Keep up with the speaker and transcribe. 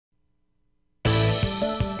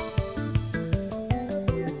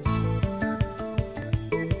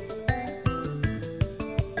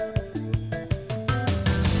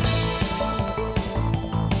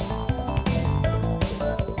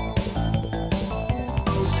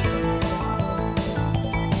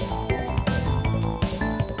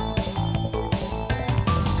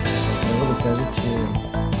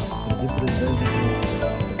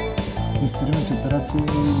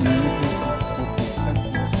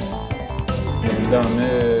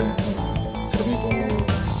наблюдаваме сравнително.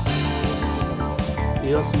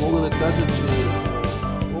 И аз мога да кажа, че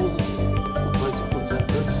ползата от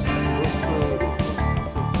 20%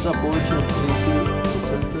 за повече от 30%.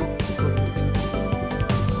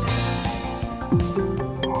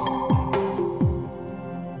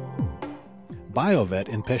 Biovet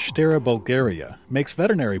in Peštěra, Bulgaria, makes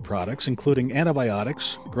veterinary products including antibiotics,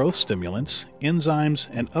 growth stimulants, enzymes,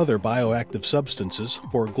 and other bioactive substances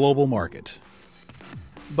for a global market.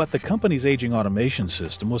 But the company's aging automation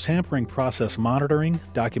system was hampering process monitoring,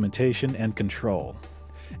 documentation, and control.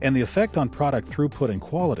 And the effect on product throughput and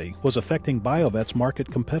quality was affecting Biovet's market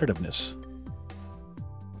competitiveness.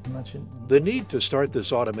 The need to start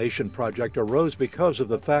this automation project arose because of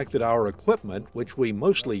the fact that our equipment, which we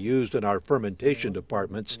mostly used in our fermentation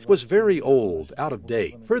departments, was very old, out of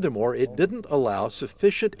date. Furthermore, it didn't allow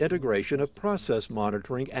sufficient integration of process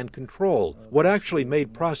monitoring and control. What actually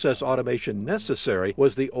made process automation necessary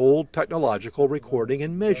was the old technological recording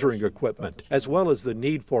and measuring equipment, as well as the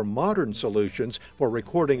need for modern solutions for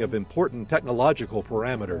recording of important technological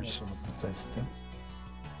parameters.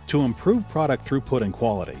 To improve product throughput and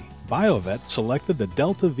quality, Biovet selected the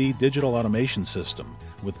DeltaV digital automation system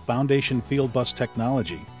with foundation field bus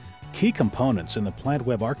technology, key components in the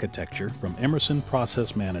PlantWeb architecture from Emerson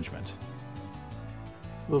Process Management.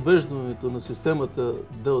 Въвеждането на системата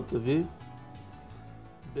DeltaV.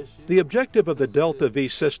 The objective of the DeltaV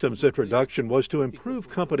system's introduction was to improve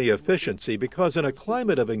company efficiency because in a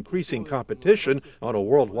climate of increasing competition on a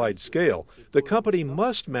worldwide scale, the company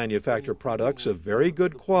must manufacture products of very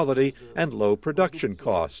good quality and low production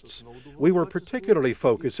costs. We were particularly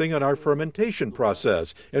focusing on our fermentation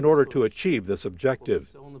process in order to achieve this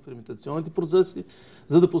objective.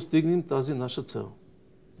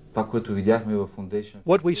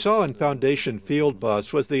 What we saw in Foundation Field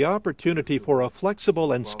Bus was the opportunity for a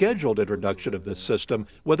flexible and scheduled introduction of this system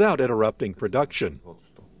without interrupting production.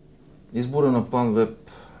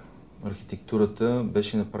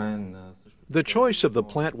 The choice of the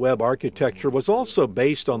PlantWeb architecture was also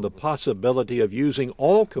based on the possibility of using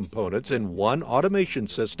all components in one automation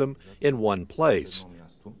system in one place.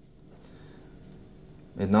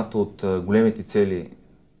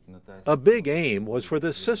 A big aim was for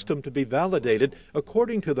this system to be validated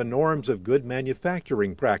according to the norms of good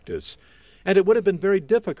manufacturing practice, and it would have been very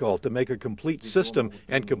difficult to make a complete system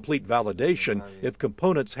and complete validation if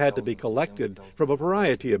components had to be collected from a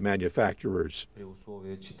variety of manufacturers.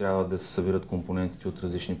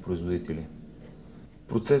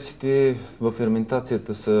 Процесите във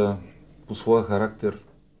ферментацията са по своя характер.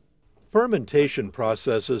 Fermentation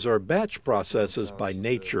processes are batch processes by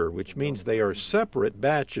nature, which means they are separate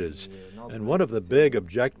batches. And one of the big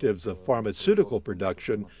objectives of pharmaceutical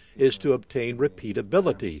production is to obtain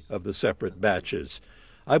repeatability of the separate batches.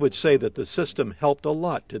 I would say that the system helped a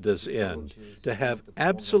lot to this end, to have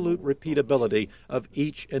absolute repeatability of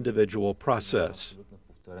each individual process.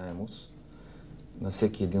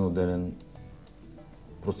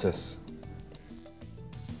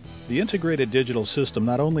 The integrated digital system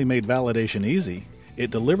not only made validation easy, it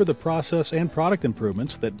delivered the process and product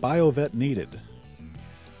improvements that Biovet needed.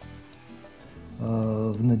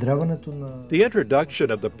 The introduction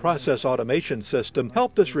of the process automation system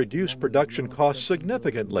helped us reduce production costs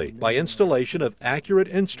significantly by installation of accurate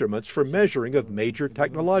instruments for measuring of major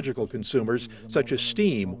technological consumers such as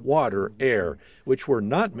steam, water, air, which were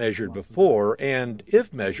not measured before and,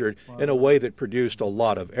 if measured, in a way that produced a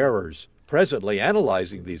lot of errors. Presently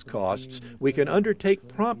analyzing these costs, we can undertake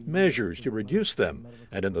prompt measures to reduce them,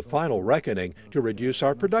 and in the final reckoning, to reduce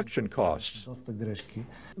our production costs.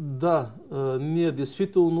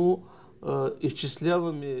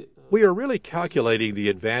 We are really calculating the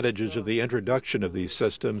advantages of the introduction of these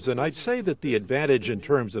systems, and I'd say that the advantage in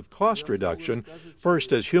terms of cost reduction,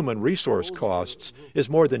 first as human resource costs, is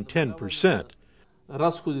more than 10%.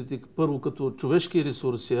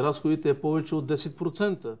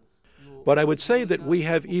 But I would say that we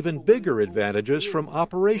have even bigger advantages from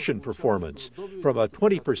operation performance, from a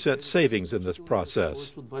 20% savings in this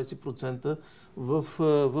process.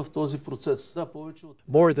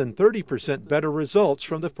 More than 30% better results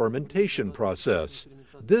from the fermentation process.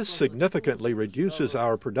 This significantly reduces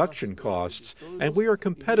our production costs, and we are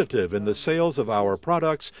competitive in the sales of our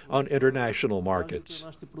products on international markets.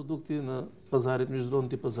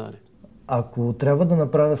 Ако трябва да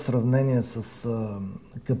направя сравнение с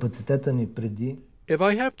капацитета ни преди, If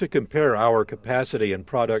I have to compare our capacity and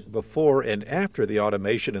product before and after the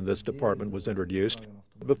automation in this department was introduced,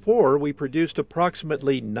 before we produced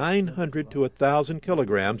approximately 900 to 1,000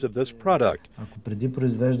 kilograms of this product. Ако преди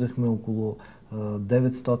произвеждахме около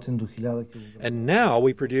 900 до 1000 кг. And now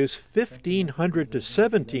we produce 1,500 to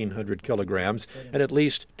 1,700 kilograms, and at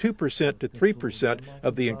least 2% to 3%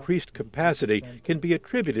 of the increased capacity can be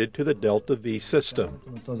attributed to the DeltaV system.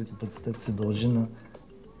 Този капацитет се дължи на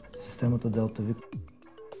системата DeltaV.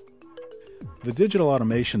 The digital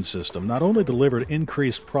automation system not only delivered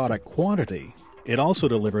increased product quantity, it also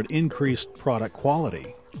delivered increased product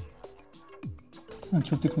quality.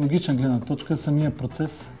 Значи от технологична гледна точка самия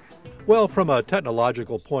процес. Well, from a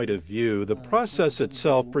technological point of view, the process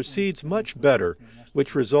itself proceeds much better,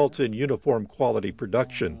 which results in uniform quality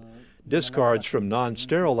production. Discards from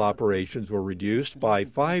non-sterile operations were reduced by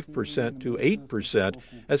 5% to 8%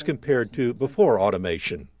 as compared to before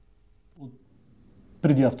automation.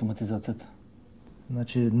 Преди автоматизацията.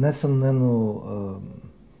 Значи, несъмнено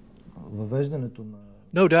въвеждането на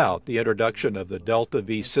No doubt, the introduction of the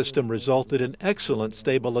DeltaV system resulted in excellent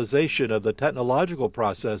stabilization of the technological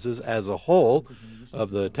processes as a whole,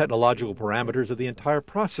 of the technological parameters of the entire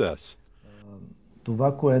process.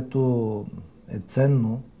 Това, което е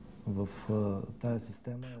ценно в тази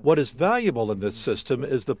система. What is valuable in this system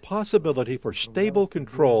is the possibility for stable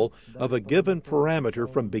control of a given parameter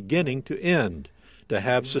from beginning to end, to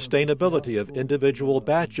have sustainability of individual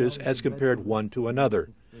batches as compared one to another.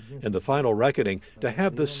 In the final reckoning, to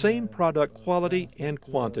have the same product quality and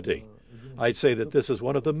quantity. I'd say that this is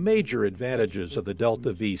one of the major advantages of the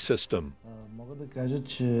DeltaV system. Мога да кажа,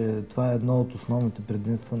 че това е едно от основните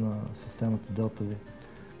предимства на системата DeltaV.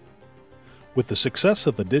 With the success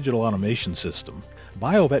of the digital automation system,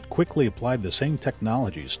 Biovet quickly applied the same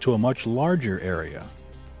technologies to a much larger area.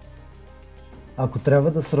 Ако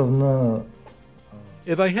трябва да сравна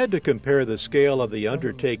If I had to compare the scale of the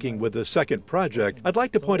undertaking with the second project, I'd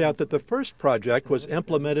like to point out that the first project was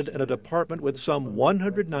implemented in a department with some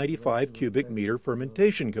 195 cubic meter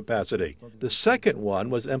fermentation capacity. The second one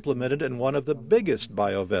was implemented in one of the biggest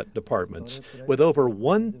Biovet departments, with over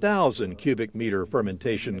 1,000 cubic meter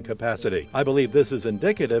fermentation capacity. I believe this is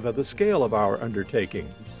indicative of the scale of our undertaking.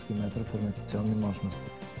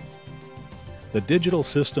 The digital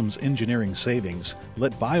systems engineering savings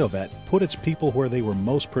let Biovet put its people where they were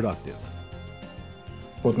most productive.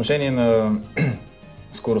 По отношение на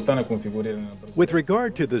скоростта на конфигуриране. With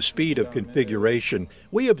regard to the speed of configuration,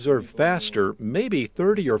 we observe faster, maybe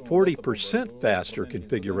 30 or 40% faster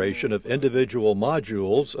configuration of individual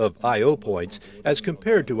modules of I/O points as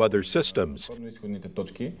compared to other systems.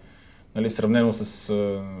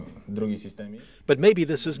 But maybe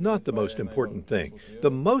this is not the most important thing.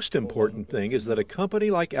 The most important thing is that a company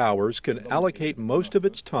like ours can allocate most of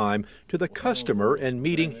its time to the customer and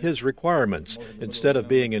meeting his requirements instead of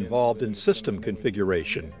being involved in system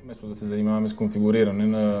configuration.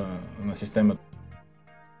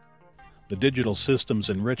 The digital system's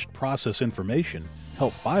enriched process information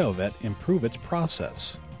help Biovet improve its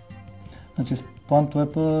process. Значи с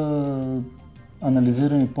PlantWeb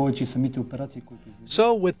анализираме повече самите операции, които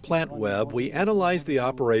So with PlantWeb, we analyze the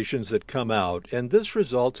operations that come out, and this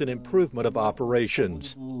results in improvement of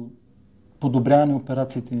operations. Подобряване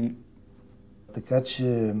операциите. Така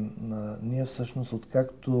че ние всъщност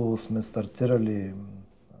откакто сме стартирали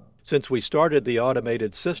Since we started the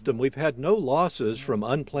automated system, we've had no losses from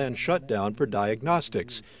unplanned shutdown for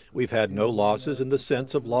diagnostics. We've had no losses in the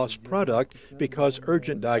sense of lost product because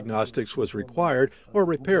urgent diagnostics was required or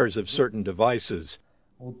repairs of certain devices.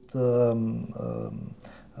 От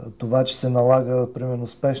това, че се налага примерно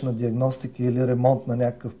спешна диагностика или ремонт на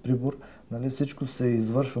някакъв прибор, нали, всичко се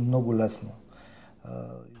извършва много лесно.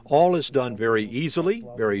 All is done very easily,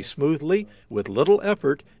 very smoothly, with little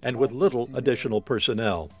effort and with little additional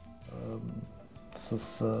personnel.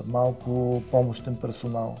 С малко помощен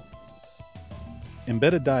персонал.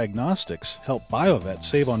 Embedded diagnostics help Biovet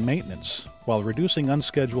save on maintenance while reducing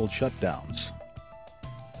unscheduled shutdowns.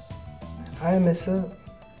 AMS-а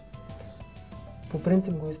по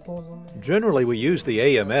принцип го използваме. Generally, we use the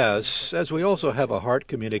AMS, as we also have a heart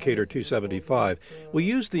communicator 275. We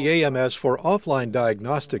use the AMS for offline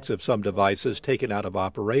diagnostics of some devices taken out of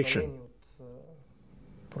operation.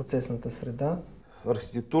 Процесната среда.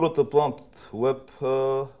 Архитектурата PlantWeb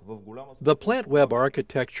в голяма The PlantWeb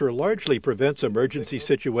architecture largely prevents emergency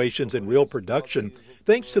situations in real production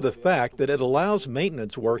thanks to the fact that it allows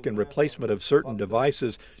maintenance work and replacement of certain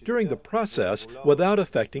devices during the process without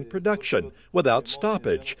affecting production, without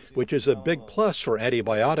stoppage, which is a big plus for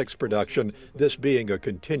antibiotics production, this being a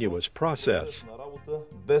continuous process.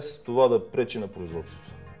 без това да пречи на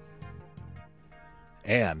производството.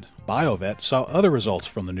 And Biovet saw other results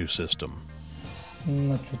from the new system.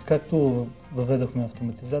 Откакто въведохме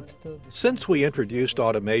автоматизацията, Since we introduced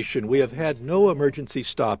automation, we have had no emergency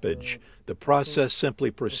stoppage. The process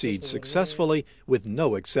simply proceeds successfully with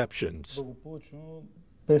no exceptions. благополучно,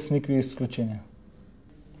 без никакви изключения.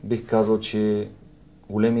 Бих казал, че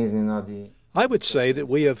големи изненади. I would say that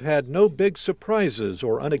we have had no big surprises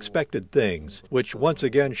or unexpected things, which once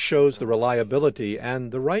again shows the reliability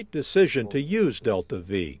and the right decision to use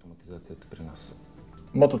DeltaV. Автоматизацията при нас.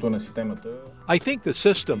 Мотото на системата I think the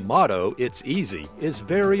system motto, "It's easy," is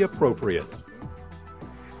very appropriate.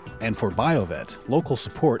 And for Biovet, local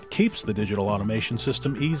support keeps the digital automation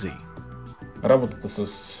system easy. работата с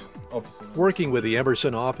офиса. Working with the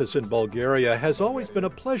Emerson office in Bulgaria has always been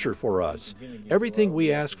a pleasure for us. Everything we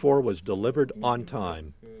asked for was delivered on time.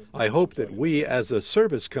 I hope that we, as a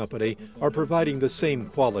service company, are providing the same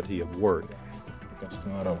quality of work.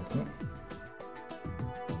 Качествена работа.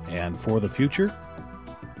 And for the future,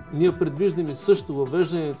 Ние предвиждаме също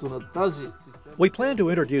въвеждането на тази система. We plan to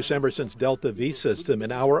introduce Emerson's DeltaV system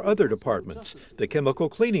in our other departments, the chemical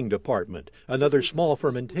cleaning department, another small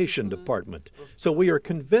fermentation department. So we are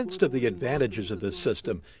convinced of the advantages of this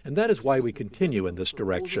system, and that is why we continue in this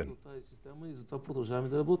direction. Тази система и затова продължаваме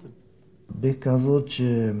да работим. Бих казал,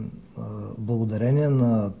 че благодарение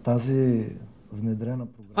на тази внедрена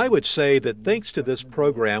програма, I would say that thanks to this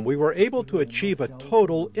program, we were able to achieve a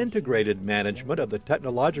total integrated management of the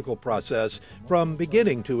technological process from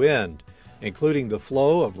beginning to end, including the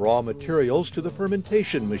flow of raw materials to the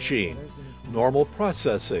fermentation machine, normal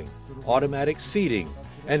processing, automatic seeding,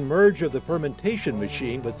 and merge of the fermentation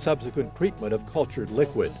machine with subsequent treatment of cultured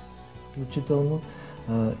liquid. включително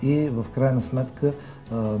и в крайна сметка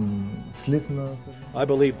слив на... I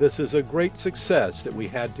believe this is a great success that we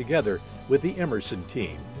had together with the Emerson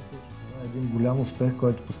team. Това е един голям успех,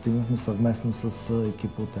 който постигнахме съвместно с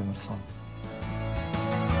екипа от Емерсон.